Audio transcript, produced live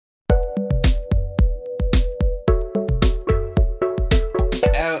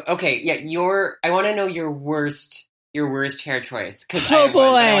Okay, yeah, I want to know your worst hair choice. Because Oh I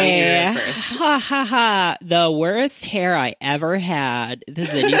boy. want to hear yours first. Ha ha ha. The worst hair I ever had.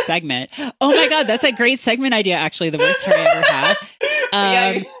 This is a new segment. Oh my God, that's a great segment idea, actually. The worst hair I ever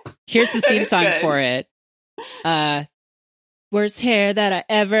had. Here's the theme song for it. Worst hair that I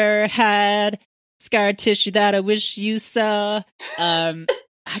ever had. Scar tissue that I wish you saw.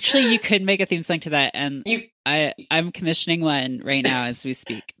 Actually, you could make a theme song to that, and I'm commissioning one right now as we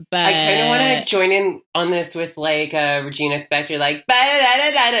speak. But I kind of want to join in on this with like Regina Spektor, like.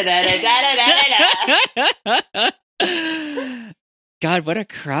 God, what a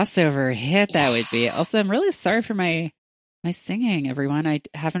crossover hit that would be! Also, I'm really sorry for my singing, everyone. I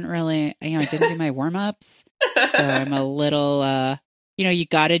haven't really, I didn't do my warm ups, so I'm a little. You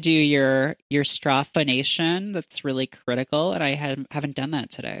got to do your straw phonation. That's really critical, and I haven't done that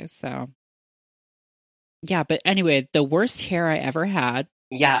today. So, yeah. But anyway, the worst hair I ever had.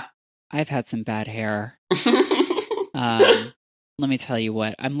 Yeah, I've had some bad hair. Let me tell you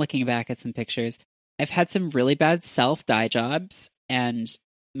what. I'm looking back at some pictures. I've had some really bad self-dye jobs, and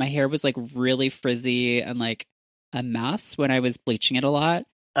my hair was like really frizzy and like a mess when I was bleaching it a lot,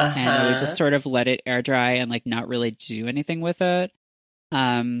 and I would just sort of let it air dry and like not really do anything with it.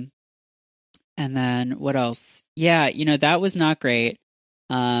 And then what else? Yeah, that was not great.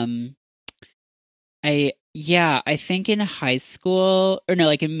 I think in high school, or no,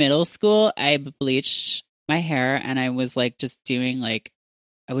 like in middle school, I bleached my hair and I was like just doing like,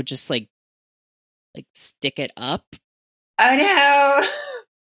 I would just like stick it up. Oh no.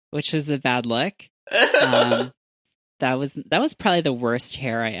 Which was a bad look. That was probably the worst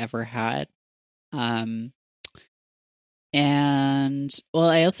hair I ever had. And well,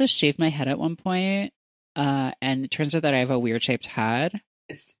 I also shaved my head at one point, and it turns out that I have a weird shaped head.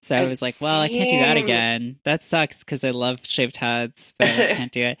 So I was like, well, I can't do that again. That sucks because I love shaved heads, but I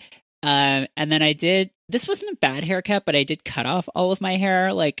can't do it. And then this wasn't a bad haircut, but I did cut off all of my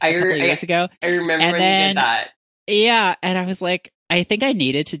hair like a couple of years ago. I remember when you did that. Yeah, and I was like, I think I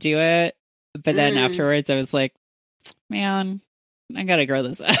needed to do it, but then afterwards I was like, man, I gotta grow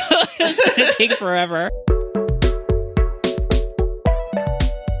this out. It's gonna take forever.